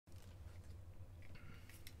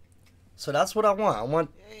So that's what I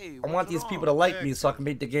want. Hey, I want these people to like me so I can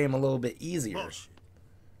make the game a little bit easier. Bullshit.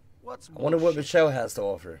 What's I wonder what bullshit? Michelle has to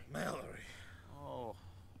offer. Mallory. Oh,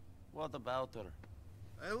 what about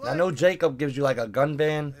her? I know Jacob gives you like a gun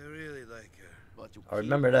ban. I really like her. But you I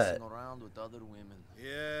remember keep that. messing around with other women.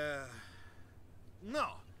 Yeah. No.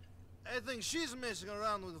 I think she's messing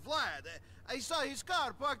around with Vlad. I saw his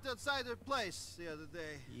car parked outside her place the other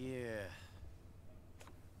day. Yeah,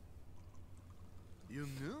 You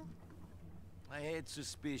knew? I had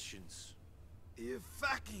suspicions. You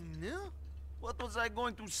fucking knew? What was I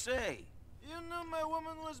going to say? You knew my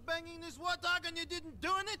woman was banging this warthog and you didn't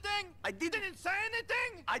do anything? I didn't say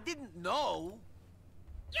anything? I didn't know.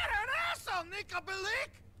 You're an asshole, Nico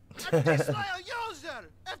Bellic! A disloyal user!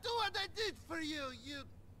 After what I did for you, you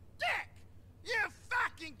dick! You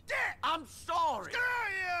fucking dick! I'm sorry. Screw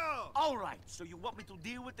you! All right, so you want me to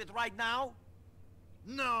deal with it right now?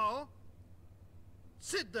 No.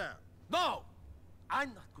 Sit down. No!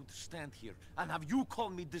 I'm not going to stand here and have you call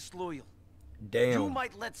me disloyal. Damn. You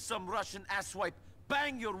might let some Russian asswipe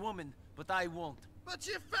bang your woman, but I won't. But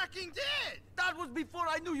you fucking did! That was before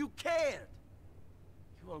I knew you cared.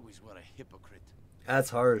 You always were a hypocrite. That's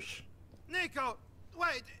harsh. Nico,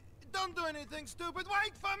 wait. Don't do anything stupid.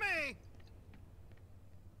 Wait for me!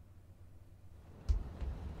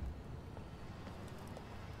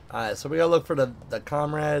 Alright, so we gotta look for the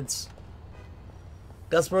comrades.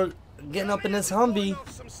 Guess we're getting up in this Humvee.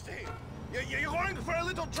 You're going for a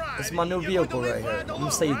little drive. This is my new vehicle right here. I'm gonna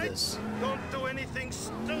save this. Don't do anything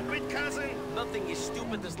stupid, cousin. Nothing as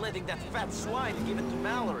stupid as letting that fat swine give it to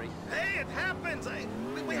Mallory. Hey, it happens.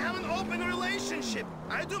 We have an open relationship.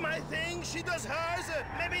 I do my thing, she does hers.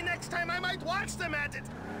 Maybe next time I might watch them at it.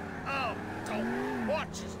 Oh, don't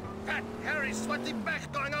watch his fat, hairy, sweaty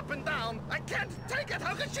back going up and down. I can't take it.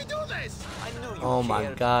 How could she do this? I knew you Oh my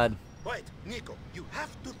cared. god. Wait, Nico, you have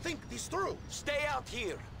to think this through. Stay out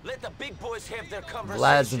here. Let the big boys have their conversation.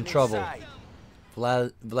 Vlad's in trouble. inside.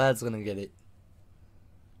 Vlad's gonna get it.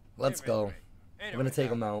 Let's go. We're gonna take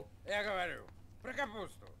him out.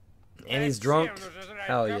 And he's drunk.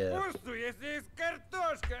 Hell yeah.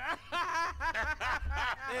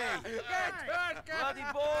 Bloody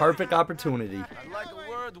boy. Perfect opportunity. I'd like a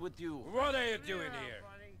word with you. What are you doing here?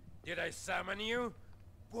 Did I summon you?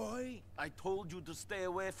 Boy, I told you to stay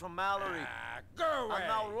away from Mallory. Go away! And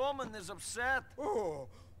now Roman is upset. Oh,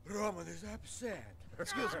 Roman is upset.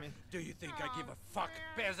 Excuse me. Do you think I give a fuck,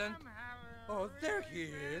 peasant? Oh, there he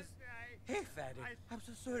is. Hey, fatty. I'm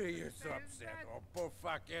so sorry you're so upset. Oh, poor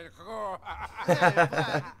fucking whore.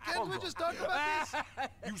 Can't we just talk about this?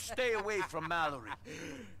 You stay away from Mallory.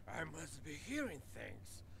 I must be hearing things.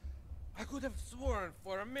 I could have sworn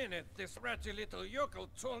for a minute this ratty little yokel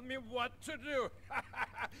told me what to do.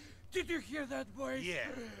 Did you hear that voice? Yeah.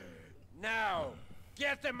 Now,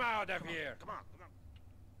 get them out of here. Come on, come on.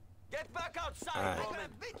 Get back outside, Alright.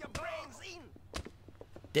 Roman. Beat your brains in.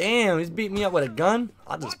 Damn, he's beating me up with a gun?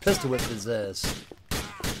 I'll just pistol whip his ass.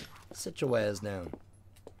 Sit your ass down.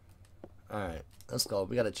 Alright, let's go.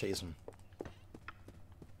 We gotta chase him.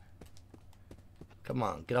 Come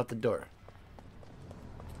on, get out the door.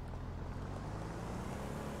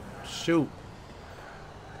 Shoot.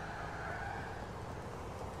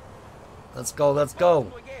 Let's go, let's go.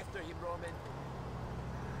 Going after him, Roman.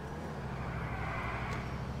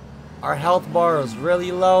 Our health bar is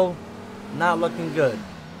really low. Not looking good.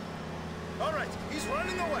 All right, he's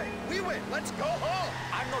running away. We win. Let's go home.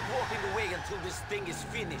 I'm not walking away until this thing is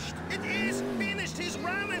finished. It is finished. He's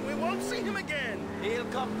running. We won't see him again. He'll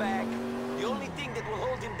come back. The only thing that will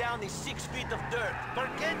hold him down is 6 feet of dirt.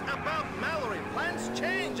 Forget about Mallory. Plans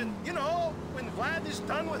change, and you know, when Vlad is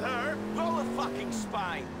done with her. Grow a fucking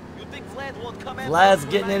spine. You think Vlad won't come after Vlad's us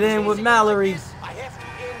when getting I'm it in with chasing him Mallory. like this? I have to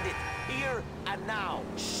end it here and now.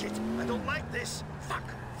 Shit, I don't like this. Fuck,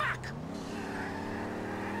 fuck.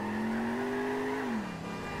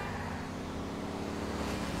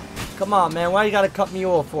 Come on, man. Why you gotta cut me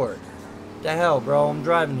off for it? The hell, bro? I'm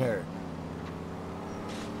driving here.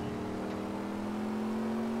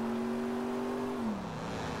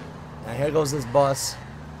 Now here goes this bus.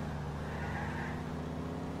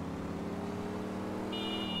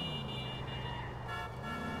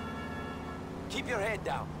 Keep your head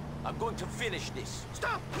down. I'm going to finish this.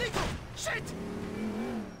 Stop, Nico. Shit.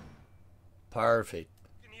 Perfect.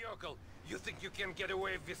 Yokel, you think you can get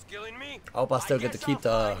away with killing me? I hope I still get to guess keep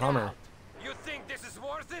I'll the find Hummer. out. You think this is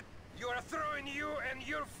worth it? You are throwing you and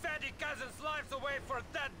your fatty cousin's lives away for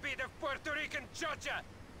that bit of Puerto Rican chocha!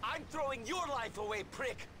 I'm throwing your life away,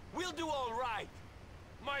 prick. We'll do all right.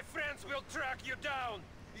 My friends will track you down!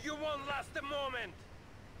 You won't last a moment!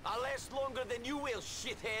 I'll last longer than you will,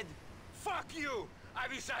 shithead. Fuck you! I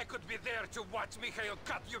wish I could be there to watch Mikhail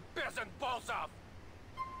cut your peasant balls off.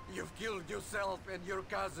 You've killed yourself and your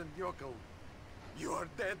cousin, Yokol. You are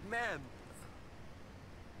dead man.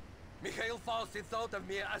 Mikhail Faustin thought of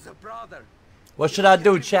me as a brother. What should I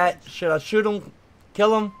do, chat? Should I shoot him?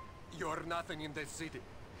 Kill him? You're nothing in this city.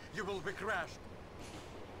 You will be crushed.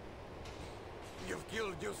 You've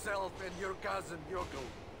killed yourself and your cousin, Yokol.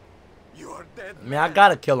 You are dead I mean, I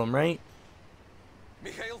gotta kill him, right?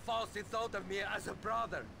 Mikhail Faustin thought of me as a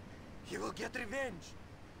brother. He will get revenge.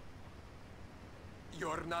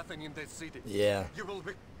 You're nothing in this city. Yeah. You will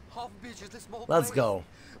be... Half Beach is a small Let's place. go.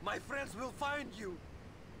 My friends will find you.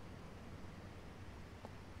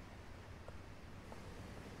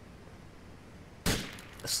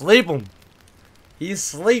 Sleep him. He's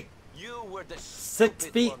asleep. You were the 6 stupid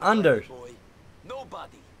feet one, under. boy.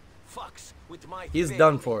 Nobody fucks with my He's family.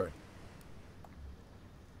 done for.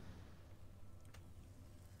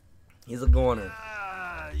 He's a goner.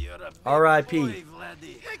 You're a big R.I.P. boy,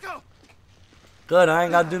 Vladdy. Nico! Good, I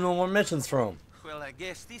ain't gotta do no more missions for him. Well, I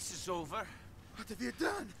guess this is over. What have you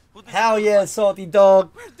done? Who does Hell it yeah, look salty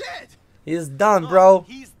dog. We're dead! He's done, like? bro. No,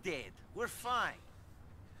 he's dead. We're fine.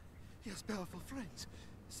 He has powerful friends.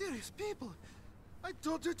 Serious people. I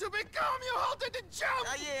told you to be calm, you halted the jump!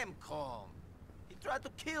 I am calm. He tried to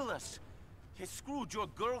kill us. He screwed your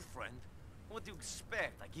girlfriend. What do you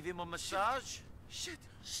expect? I give him a massage? Shit!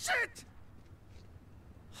 Shit!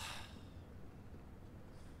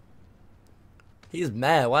 He's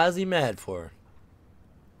mad. Why is he mad for?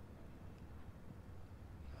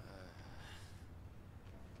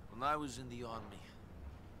 When I was in the army,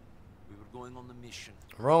 we were going on a mission.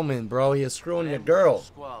 Roman, bro, he's screwing your An girl.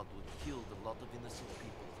 squad would killed a lot of innocent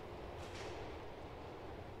people.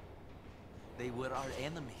 They were our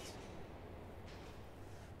enemies.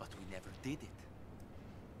 But we never did it.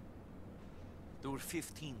 There were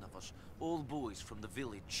 15 of us, all boys from the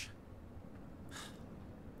village.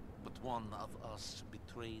 But one of us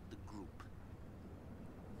betrayed the group.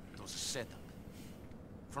 It was a setup.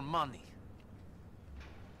 For money.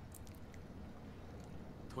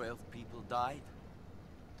 12 people died.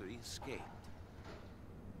 3 escaped.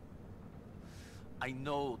 I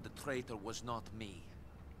know the traitor was not me.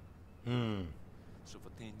 So for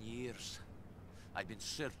 10 years, I've been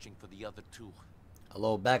searching for the other 2. A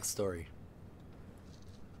little backstory.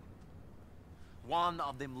 One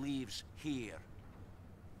of them lives here.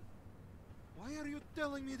 Why are you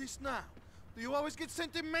telling me this now? Do you always get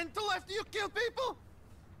sentimental after you kill people?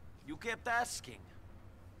 You kept asking.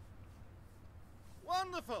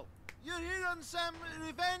 Wonderful! You're here on some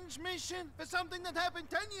revenge mission for something that happened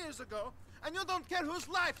 10 years ago, and you don't care whose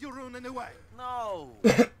life you ruin anyway. No,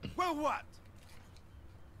 Well, what?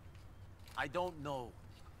 I don't know.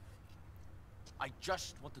 I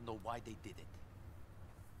just want to know why they did it.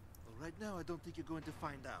 Well, right now, I don't think you're going to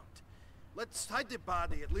find out. Let's hide the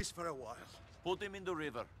body, at least for a while. Put him in the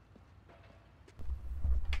river.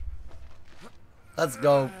 Let's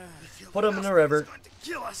go. Put him in the river. He's going to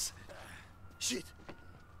kill us. Shit.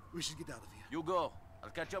 We should get out of here. You go. I'll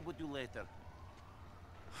catch up with you later.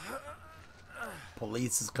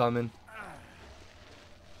 Police is coming.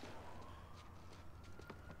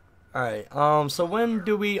 Alright, so when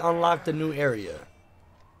do we unlock the new area?